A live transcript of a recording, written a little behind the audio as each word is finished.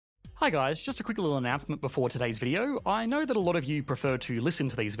Hi guys, just a quick little announcement before today's video. I know that a lot of you prefer to listen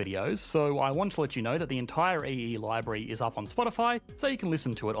to these videos, so I want to let you know that the entire EE library is up on Spotify, so you can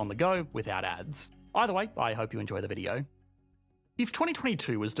listen to it on the go without ads. Either way, I hope you enjoy the video. If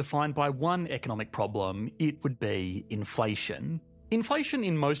 2022 was defined by one economic problem, it would be inflation. Inflation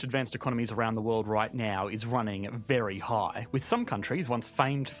in most advanced economies around the world right now is running very high, with some countries once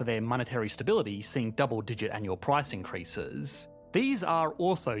famed for their monetary stability seeing double-digit annual price increases. These are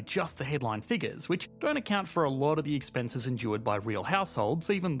also just the headline figures, which don't account for a lot of the expenses endured by real households,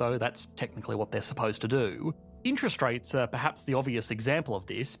 even though that's technically what they're supposed to do. Interest rates are perhaps the obvious example of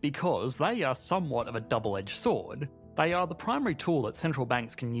this because they are somewhat of a double-edged sword. They are the primary tool that central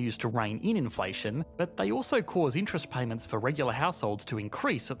banks can use to rein in inflation, but they also cause interest payments for regular households to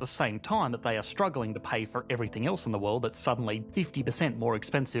increase at the same time that they are struggling to pay for everything else in the world that's suddenly 50% more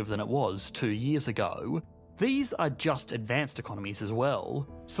expensive than it was 2 years ago. These are just advanced economies as well.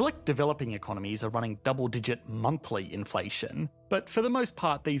 Select developing economies are running double-digit monthly inflation, but for the most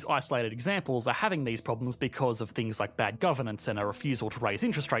part these isolated examples are having these problems because of things like bad governance and a refusal to raise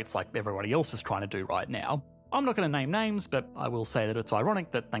interest rates like everybody else is trying to do right now. I'm not going to name names, but I will say that it's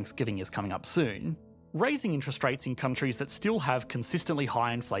ironic that Thanksgiving is coming up soon. Raising interest rates in countries that still have consistently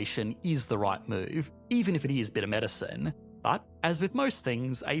high inflation is the right move, even if it is bitter medicine. But, as with most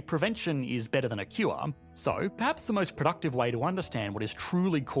things, a prevention is better than a cure, so perhaps the most productive way to understand what is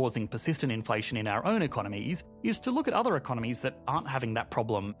truly causing persistent inflation in our own economies is to look at other economies that aren't having that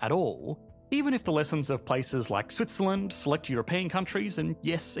problem at all. Even if the lessons of places like Switzerland, select European countries, and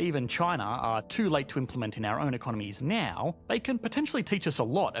yes, even China are too late to implement in our own economies now, they can potentially teach us a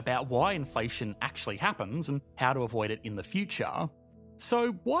lot about why inflation actually happens and how to avoid it in the future.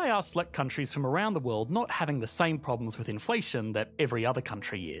 So why are select countries from around the world not having the same problems with inflation that every other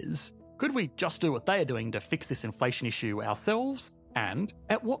country is? Could we just do what they are doing to fix this inflation issue ourselves? And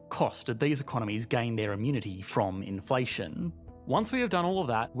at what cost did these economies gain their immunity from inflation? Once we have done all of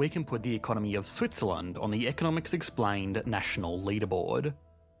that, we can put the economy of Switzerland on the Economics Explained national leaderboard.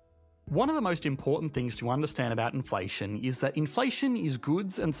 One of the most important things to understand about inflation is that inflation is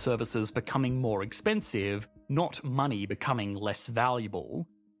goods and services becoming more expensive, not money becoming less valuable.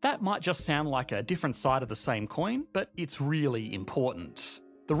 That might just sound like a different side of the same coin, but it's really important.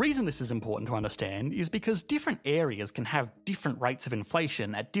 The reason this is important to understand is because different areas can have different rates of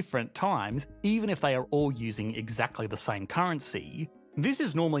inflation at different times, even if they are all using exactly the same currency. This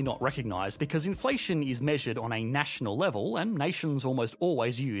is normally not recognised because inflation is measured on a national level and nations almost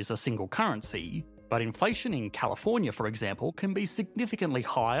always use a single currency. But inflation in California, for example, can be significantly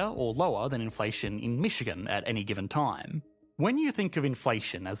higher or lower than inflation in Michigan at any given time. When you think of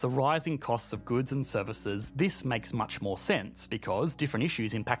inflation as the rising costs of goods and services, this makes much more sense because different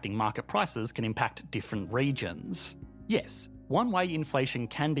issues impacting market prices can impact different regions. Yes, one way inflation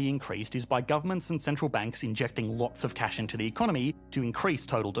can be increased is by governments and central banks injecting lots of cash into the economy to increase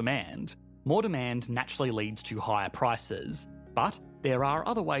total demand. More demand naturally leads to higher prices. But there are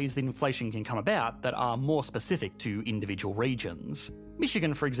other ways that inflation can come about that are more specific to individual regions.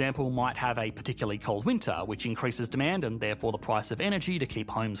 Michigan, for example, might have a particularly cold winter, which increases demand and therefore the price of energy to keep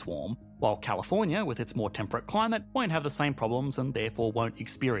homes warm, while California, with its more temperate climate, won't have the same problems and therefore won't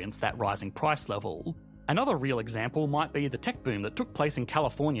experience that rising price level. Another real example might be the tech boom that took place in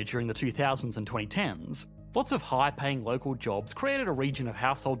California during the 2000s and 2010s. Lots of high-paying local jobs created a region of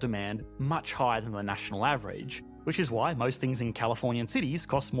household demand much higher than the national average, which is why most things in Californian cities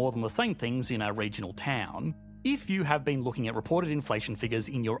cost more than the same things in a regional town. If you have been looking at reported inflation figures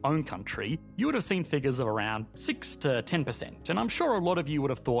in your own country, you would have seen figures of around 6 to 10%, and I'm sure a lot of you would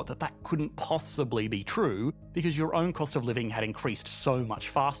have thought that that couldn't possibly be true because your own cost of living had increased so much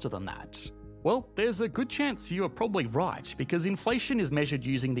faster than that. Well, there's a good chance you are probably right, because inflation is measured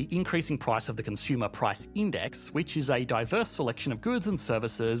using the increasing price of the Consumer Price Index, which is a diverse selection of goods and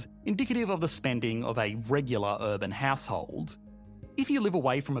services indicative of the spending of a regular urban household. If you live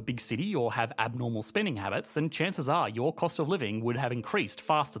away from a big city or have abnormal spending habits, then chances are your cost of living would have increased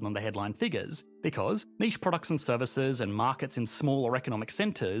faster than the headline figures, because niche products and services and markets in smaller economic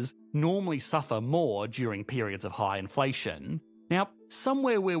centres normally suffer more during periods of high inflation. Now,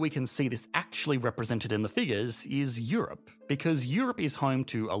 somewhere where we can see this actually represented in the figures is Europe, because Europe is home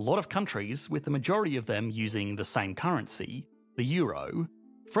to a lot of countries with the majority of them using the same currency, the euro.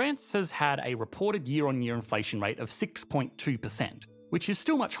 France has had a reported year-on-year inflation rate of 6.2%, which is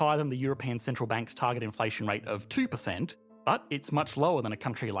still much higher than the European Central Bank's target inflation rate of 2%, but it's much lower than a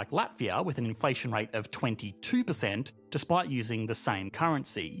country like Latvia with an inflation rate of 22% despite using the same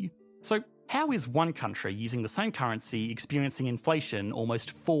currency. So, how is one country using the same currency experiencing inflation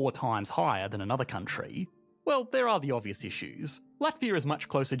almost 4 times higher than another country? Well, there are the obvious issues. Latvia is much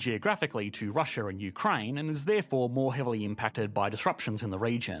closer geographically to Russia and Ukraine and is therefore more heavily impacted by disruptions in the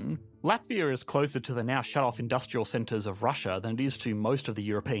region. Latvia is closer to the now shut-off industrial centres of Russia than it is to most of the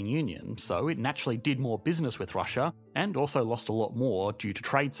European Union, so it naturally did more business with Russia and also lost a lot more due to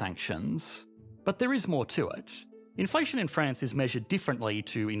trade sanctions. But there is more to it. Inflation in France is measured differently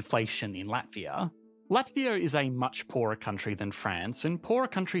to inflation in Latvia. Latvia is a much poorer country than France, and poorer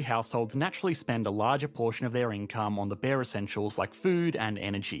country households naturally spend a larger portion of their income on the bare essentials like food and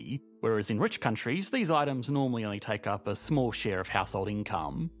energy, whereas in rich countries, these items normally only take up a small share of household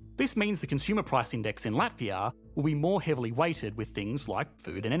income. This means the consumer price index in Latvia will be more heavily weighted with things like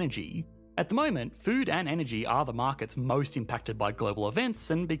food and energy. At the moment, food and energy are the markets most impacted by global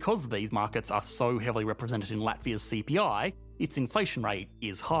events, and because these markets are so heavily represented in Latvia's CPI, its inflation rate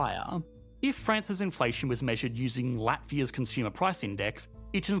is higher. If France's inflation was measured using Latvia's consumer price index,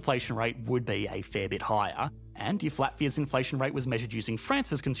 its inflation rate would be a fair bit higher, and if Latvia's inflation rate was measured using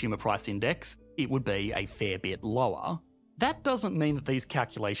France's consumer price index, it would be a fair bit lower. That doesn't mean that these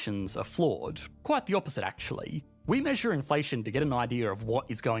calculations are flawed. Quite the opposite, actually. We measure inflation to get an idea of what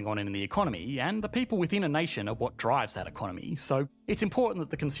is going on in the economy, and the people within a nation are what drives that economy, so it's important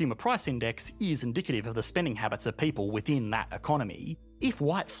that the consumer price index is indicative of the spending habits of people within that economy. If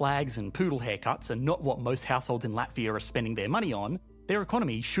white flags and poodle haircuts are not what most households in Latvia are spending their money on, their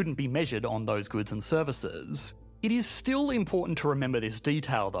economy shouldn't be measured on those goods and services. It is still important to remember this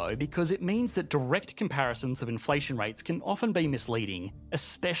detail though, because it means that direct comparisons of inflation rates can often be misleading,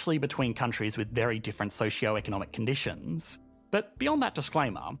 especially between countries with very different socio-economic conditions. But beyond that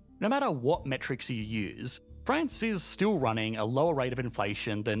disclaimer, no matter what metrics you use, France is still running a lower rate of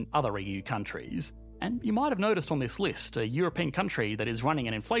inflation than other EU countries. And you might have noticed on this list a European country that is running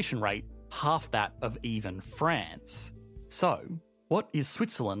an inflation rate half that of even France. So, what is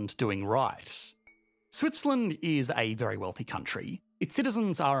Switzerland doing right? Switzerland is a very wealthy country. Its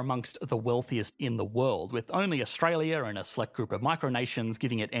citizens are amongst the wealthiest in the world, with only Australia and a select group of micronations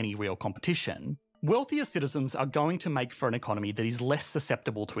giving it any real competition. Wealthier citizens are going to make for an economy that is less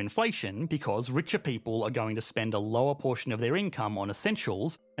susceptible to inflation because richer people are going to spend a lower portion of their income on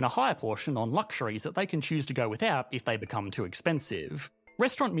essentials and a higher portion on luxuries that they can choose to go without if they become too expensive.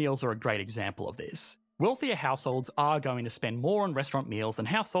 Restaurant meals are a great example of this. Wealthier households are going to spend more on restaurant meals than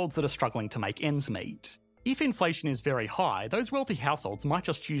households that are struggling to make ends meet. If inflation is very high, those wealthy households might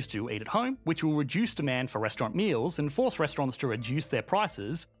just choose to eat at home, which will reduce demand for restaurant meals and force restaurants to reduce their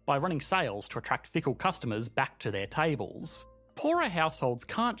prices by running sales to attract fickle customers back to their tables. Poorer households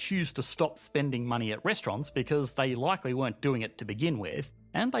can't choose to stop spending money at restaurants because they likely weren't doing it to begin with,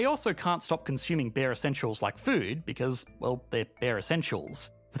 and they also can't stop consuming bare essentials like food because, well, they're bare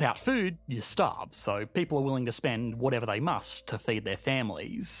essentials. Without food, you starve, so people are willing to spend whatever they must to feed their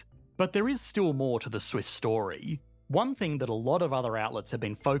families. But there is still more to the Swiss story. One thing that a lot of other outlets have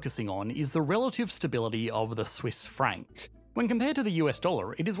been focusing on is the relative stability of the Swiss franc. When compared to the US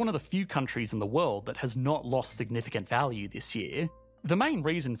dollar, it is one of the few countries in the world that has not lost significant value this year. The main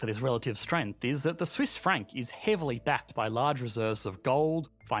reason for this relative strength is that the Swiss franc is heavily backed by large reserves of gold,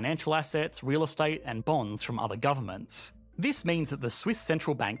 financial assets, real estate, and bonds from other governments. This means that the Swiss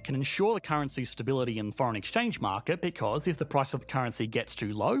central bank can ensure the currency's stability in the foreign exchange market because if the price of the currency gets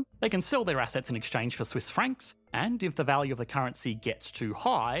too low, they can sell their assets in exchange for Swiss francs, and if the value of the currency gets too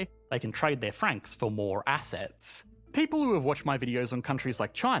high, they can trade their francs for more assets. People who have watched my videos on countries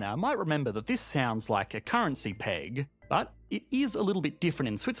like China might remember that this sounds like a currency peg, but it is a little bit different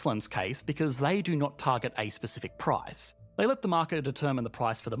in Switzerland's case because they do not target a specific price. They let the market determine the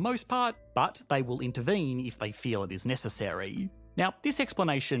price for the most part, but they will intervene if they feel it is necessary. Now, this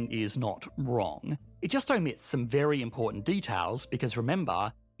explanation is not wrong. It just omits some very important details because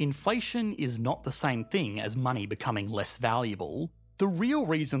remember, inflation is not the same thing as money becoming less valuable. The real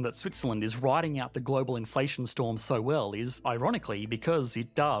reason that Switzerland is riding out the global inflation storm so well is, ironically, because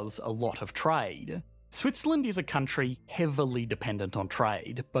it does a lot of trade. Switzerland is a country heavily dependent on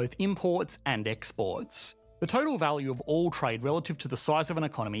trade, both imports and exports. The total value of all trade relative to the size of an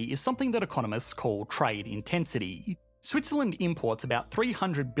economy is something that economists call trade intensity. Switzerland imports about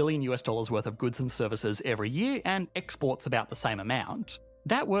 $300 billion worth of goods and services every year and exports about the same amount.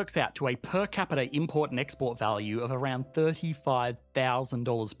 That works out to a per capita import and export value of around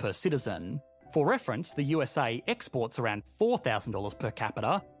 $35,000 per citizen. For reference, the USA exports around $4,000 per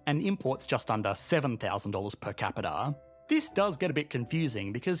capita and imports just under $7,000 per capita. This does get a bit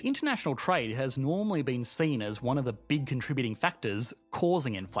confusing because international trade has normally been seen as one of the big contributing factors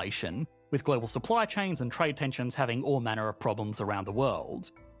causing inflation, with global supply chains and trade tensions having all manner of problems around the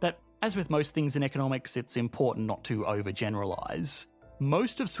world. But as with most things in economics, it's important not to overgeneralise.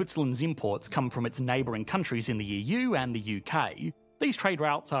 most of Switzerland's imports come from its neighbouring countries in the EU and the UK. These trade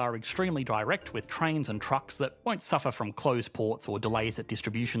routes are extremely direct with trains and trucks that won't suffer from closed ports or delays at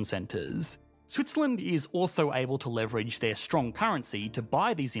distribution centres. Switzerland is also able to leverage their strong currency to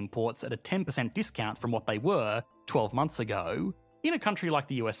buy these imports at a 10% discount from what they were 12 months ago. In a country like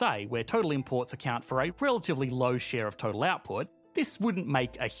the USA, where total imports account for a relatively low share of total output, this wouldn't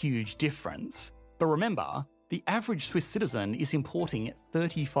make a huge difference. But remember, the average Swiss citizen is importing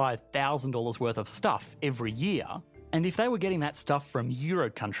 $35,000 worth of stuff every year. And if they were getting that stuff from Euro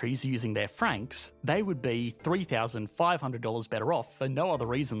countries using their francs, they would be $3,500 better off for no other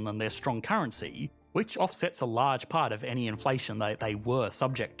reason than their strong currency, which offsets a large part of any inflation that they were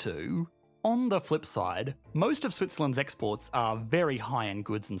subject to. On the flip side, most of Switzerland's exports are very high-end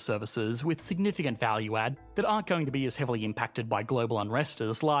goods and services with significant value add that aren't going to be as heavily impacted by global unrest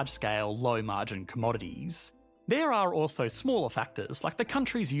as large-scale, low-margin commodities. There are also smaller factors, like the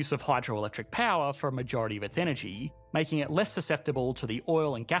country's use of hydroelectric power for a majority of its energy, making it less susceptible to the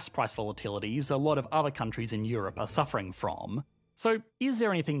oil and gas price volatilities a lot of other countries in Europe are suffering from. So, is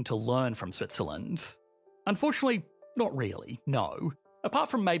there anything to learn from Switzerland? Unfortunately, not really, no.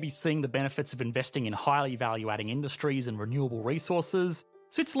 Apart from maybe seeing the benefits of investing in highly value-adding industries and renewable resources,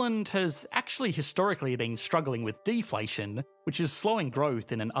 Switzerland has actually historically been struggling with deflation, which is slowing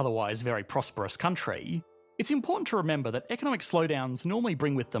growth in an otherwise very prosperous country. It's important to remember that economic slowdowns normally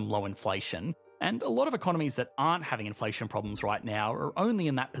bring with them low inflation, and a lot of economies that aren't having inflation problems right now are only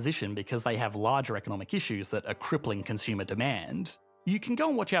in that position because they have larger economic issues that are crippling consumer demand. You can go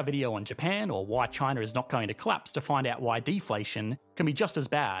and watch our video on Japan or why China is not going to collapse to find out why deflation can be just as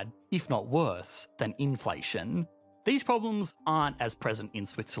bad, if not worse, than inflation. These problems aren't as present in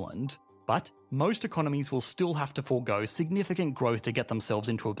Switzerland, but most economies will still have to forego significant growth to get themselves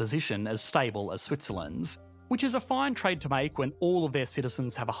into a position as stable as Switzerland's, which is a fine trade to make when all of their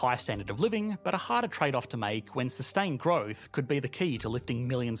citizens have a high standard of living, but a harder trade-off to make when sustained growth could be the key to lifting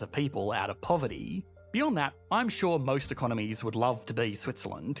millions of people out of poverty. Beyond that, I'm sure most economies would love to be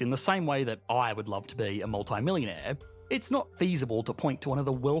Switzerland in the same way that I would love to be a multimillionaire. It's not feasible to point to one of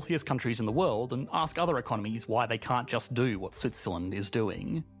the wealthiest countries in the world and ask other economies why they can't just do what Switzerland is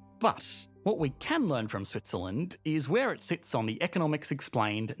doing. But what we can learn from Switzerland is where it sits on the Economics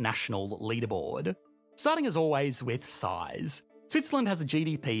Explained national leaderboard. Starting as always with size. Switzerland has a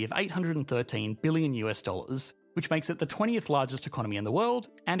GDP of 813 billion US dollars, which makes it the 20th largest economy in the world,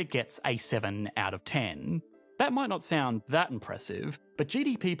 and it gets a 7 out of 10. That might not sound that impressive, but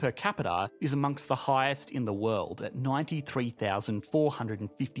GDP per capita is amongst the highest in the world at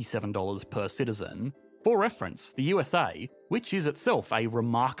 $93,457 per citizen. For reference, the USA, which is itself a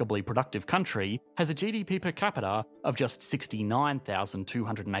remarkably productive country, has a GDP per capita of just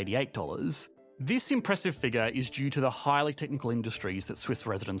 $69,288. This impressive figure is due to the highly technical industries that Swiss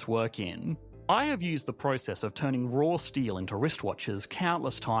residents work in. I have used the process of turning raw steel into wristwatches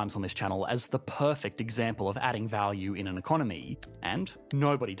countless times on this channel as the perfect example of adding value in an economy, and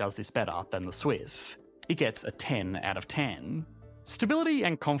nobody does this better than the Swiss. It gets a 10 out of 10. Stability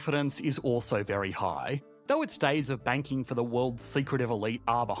and confidence is also very high. Though its days of banking for the world's secretive elite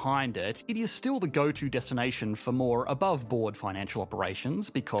are behind it, it is still the go-to destination for more above-board financial operations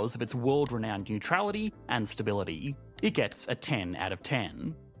because of its world-renowned neutrality and stability. It gets a 10 out of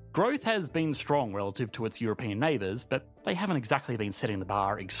 10. Growth has been strong relative to its European neighbours, but they haven't exactly been setting the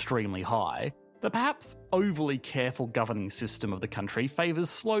bar extremely high. The perhaps overly careful governing system of the country favours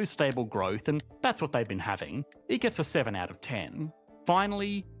slow, stable growth, and that's what they've been having. It gets a 7 out of 10.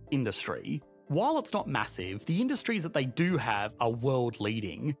 Finally, industry. While it's not massive, the industries that they do have are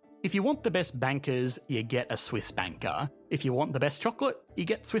world-leading. If you want the best bankers, you get a Swiss banker. If you want the best chocolate, you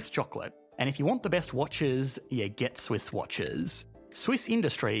get Swiss chocolate. And if you want the best watches, you get Swiss watches. Swiss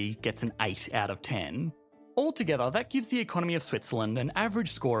industry gets an 8 out of 10. Altogether, that gives the economy of Switzerland an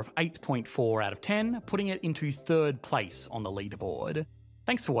average score of 8.4 out of 10, putting it into third place on the leaderboard.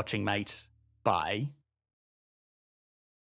 Thanks for watching, mate. Bye.